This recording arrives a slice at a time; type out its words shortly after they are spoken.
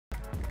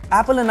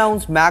Apple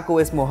announced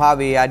macOS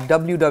Mojave at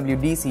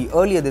WWDC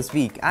earlier this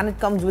week, and it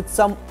comes with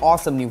some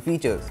awesome new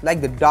features like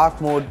the dark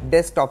mode,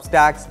 desktop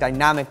stacks,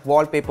 dynamic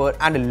wallpaper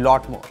and a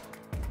lot more.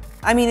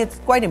 I mean, it's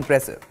quite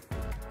impressive.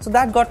 So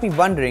that got me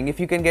wondering if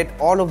you can get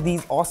all of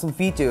these awesome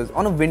features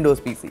on a Windows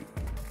PC.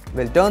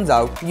 Well, turns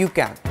out you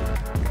can.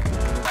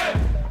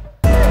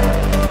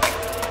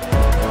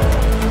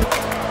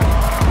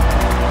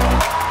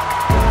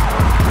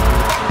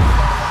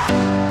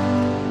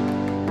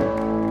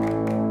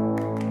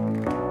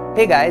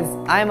 Hey guys,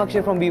 I am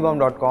Akshay from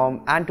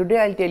bbomb.com, and today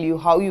I'll tell you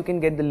how you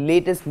can get the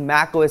latest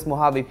macOS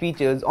Mojave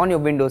features on your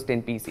Windows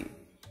 10 PC.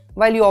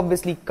 While you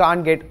obviously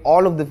can't get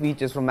all of the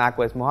features from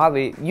macOS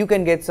Mojave, you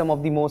can get some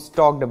of the most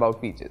talked about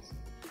features.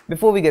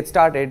 Before we get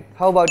started,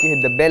 how about you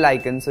hit the bell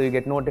icon so you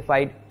get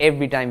notified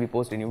every time we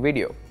post a new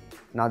video.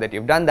 Now that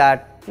you've done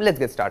that, let's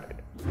get started.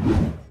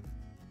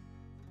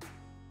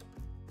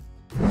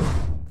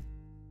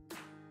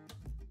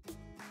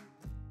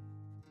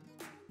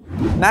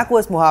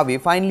 macOS Mojave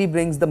finally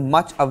brings the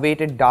much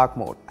awaited dark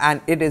mode, and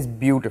it is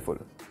beautiful.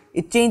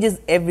 It changes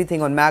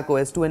everything on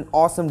macOS to an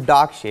awesome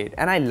dark shade,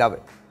 and I love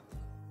it.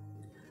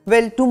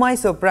 Well, to my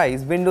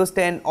surprise, Windows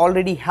 10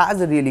 already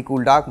has a really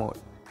cool dark mode.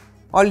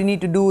 All you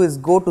need to do is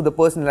go to the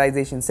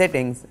personalization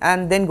settings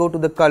and then go to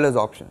the colors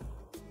option.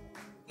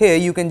 Here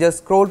you can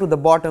just scroll to the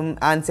bottom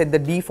and set the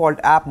default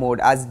app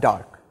mode as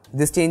dark.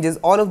 This changes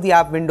all of the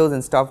app windows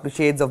and stuff to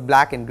shades of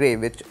black and grey,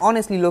 which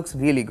honestly looks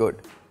really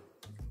good.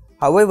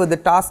 However, the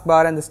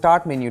taskbar and the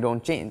start menu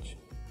don't change.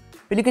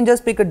 Well, you can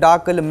just pick a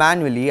dark color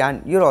manually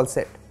and you're all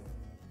set.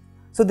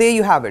 So there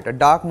you have it, a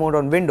dark mode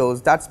on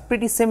Windows that's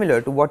pretty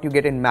similar to what you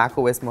get in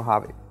macOS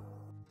Mojave.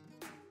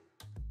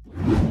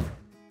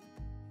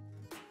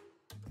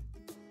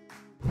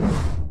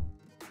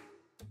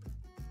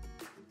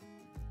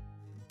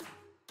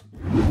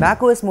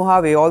 macOS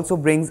Mojave also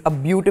brings a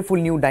beautiful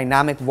new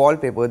dynamic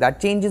wallpaper that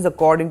changes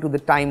according to the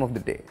time of the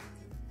day.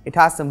 It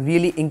has some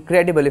really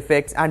incredible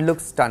effects and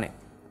looks stunning.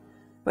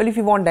 Well, if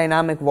you want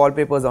dynamic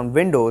wallpapers on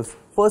Windows,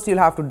 first you'll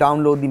have to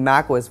download the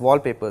macOS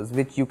wallpapers,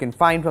 which you can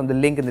find from the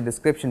link in the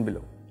description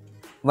below.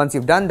 Once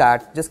you've done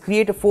that, just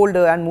create a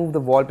folder and move the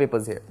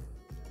wallpapers here.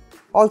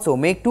 Also,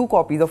 make 2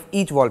 copies of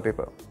each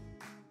wallpaper.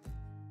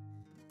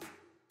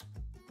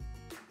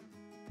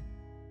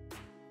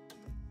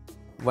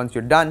 Once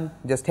you're done,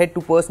 just head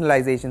to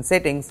personalization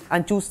settings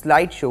and choose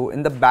slideshow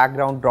in the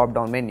background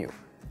drop-down menu.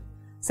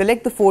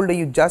 Select the folder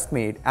you just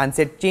made and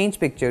set change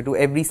picture to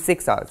every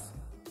 6 hours.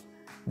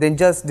 Then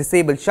just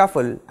disable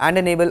shuffle and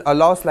enable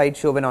allow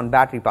slideshow when on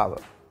battery power.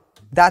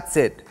 That's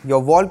it, your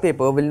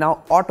wallpaper will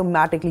now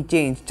automatically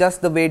change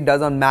just the way it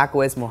does on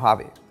macOS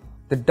Mojave.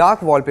 The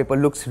dark wallpaper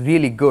looks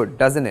really good,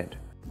 doesn't it?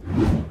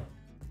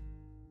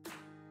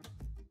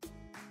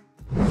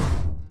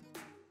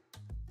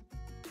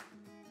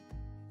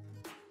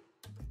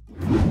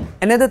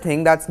 Another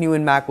thing that's new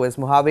in macOS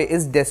Mojave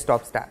is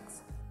desktop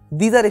stacks.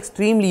 These are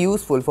extremely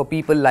useful for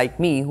people like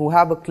me who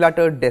have a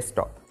cluttered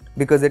desktop,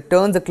 because it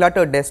turns a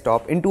cluttered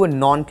desktop into a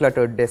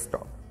non-cluttered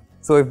desktop.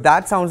 So if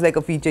that sounds like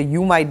a feature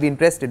you might be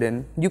interested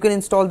in, you can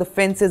install the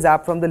Fences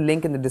app from the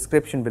link in the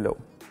description below.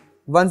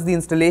 Once the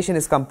installation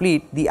is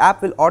complete, the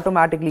app will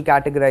automatically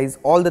categorize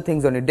all the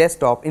things on your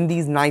desktop in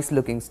these nice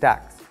looking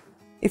stacks.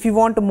 If you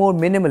want a more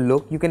minimal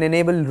look, you can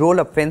enable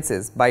roll-up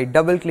fences by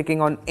double-clicking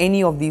on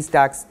any of these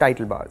stacks'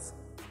 title bars.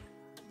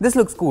 This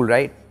looks cool,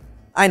 right?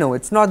 I know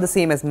it's not the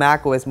same as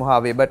macOS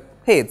Mojave, but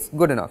hey, it's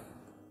good enough.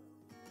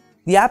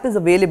 The app is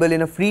available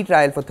in a free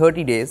trial for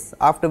 30 days,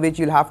 after which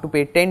you'll have to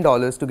pay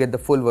 $10 to get the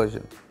full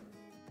version.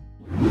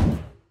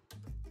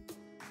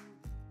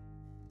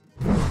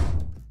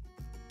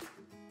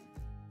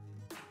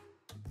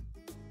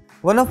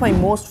 One of my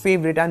most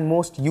favorite and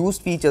most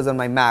used features on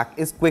my Mac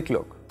is Quick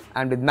Look,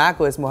 and with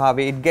macOS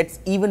Mojave it gets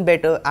even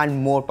better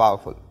and more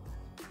powerful.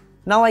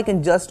 Now I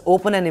can just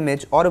open an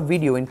image or a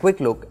video in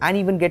Quick Look and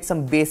even get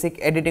some basic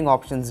editing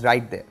options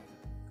right there.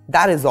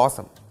 That is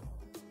awesome.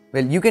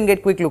 Well, you can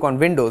get Quick Look on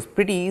Windows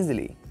pretty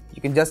easily.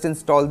 You can just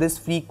install this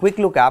free Quick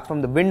Look app from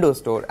the Windows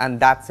Store and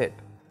that's it.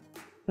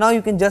 Now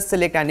you can just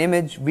select an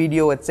image,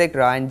 video,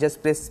 etc. and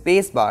just press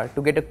spacebar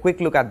to get a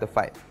quick look at the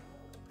file.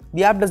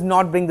 The app does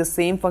not bring the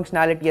same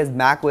functionality as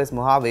macOS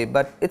Mojave,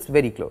 but it's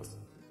very close.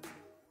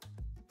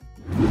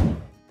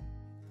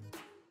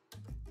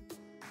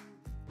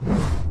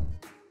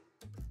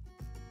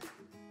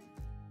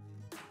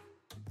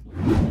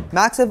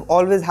 Macs have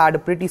always had a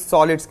pretty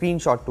solid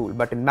screenshot tool,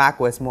 but in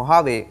macOS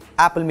Mojave,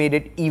 Apple made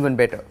it even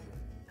better.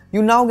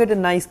 You now get a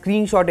nice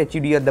screenshot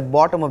HUD at the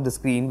bottom of the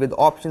screen with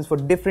options for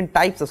different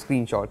types of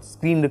screenshots,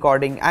 screen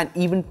recording and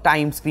even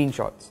timed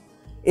screenshots.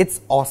 It's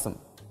awesome.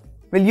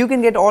 Well, you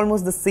can get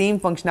almost the same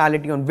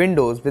functionality on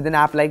Windows with an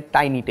app like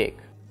TinyTake,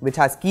 which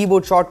has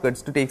keyboard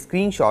shortcuts to take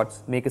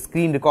screenshots, make a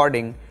screen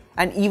recording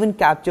and even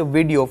capture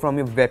video from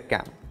your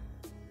webcam.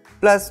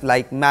 Plus,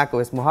 like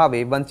macOS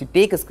Mojave, once you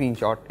take a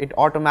screenshot, it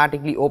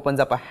automatically opens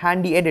up a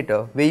handy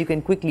editor where you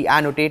can quickly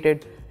annotate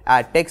it,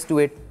 add text to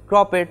it,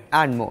 crop it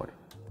and more.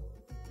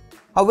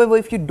 However,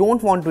 if you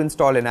don't want to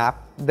install an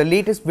app, the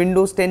latest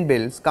Windows 10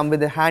 builds come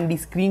with a handy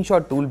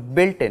screenshot tool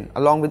built in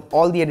along with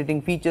all the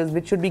editing features,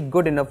 which should be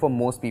good enough for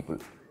most people.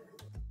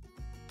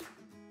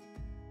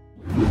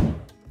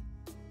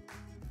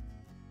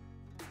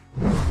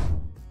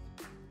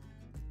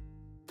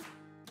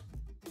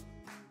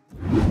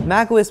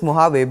 macOS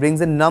Mojave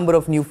brings a number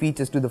of new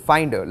features to the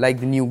Finder,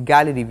 like the new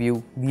gallery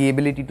view, the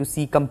ability to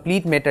see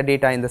complete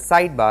metadata in the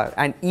sidebar,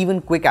 and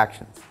even quick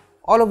actions,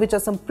 all of which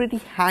are some pretty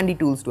handy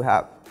tools to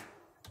have.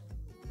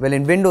 Well,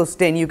 in Windows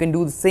 10 you can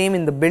do the same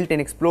in the built-in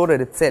Explorer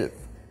itself.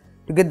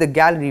 To get the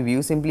gallery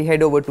view, simply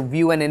head over to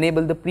View and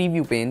enable the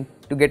preview pane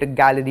to get a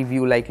gallery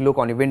view-like look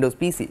on your Windows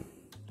PC.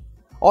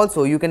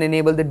 Also, you can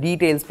enable the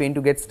details pane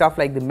to get stuff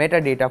like the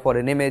metadata for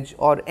an image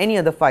or any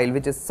other file,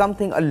 which is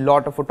something a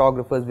lot of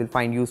photographers will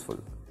find useful.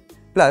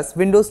 Plus,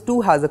 Windows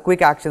 2 has a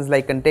quick actions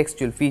like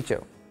contextual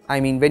feature. I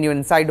mean, when you're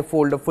inside a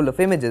folder full of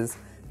images,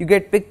 you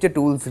get picture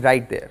tools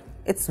right there.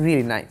 It's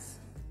really nice.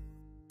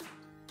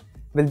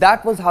 Well,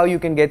 that was how you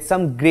can get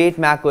some great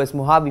macOS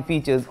Mojave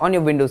features on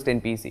your Windows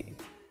 10 PC.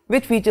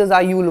 Which features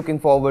are you looking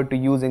forward to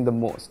using the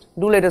most?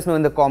 Do let us know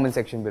in the comment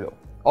section below.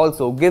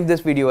 Also, give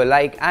this video a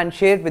like and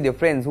share it with your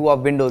friends who are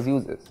Windows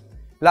users.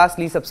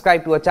 Lastly,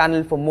 subscribe to our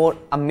channel for more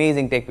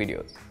amazing tech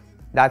videos.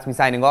 That's me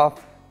signing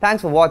off.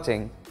 Thanks for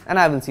watching, and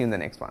I will see you in the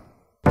next one.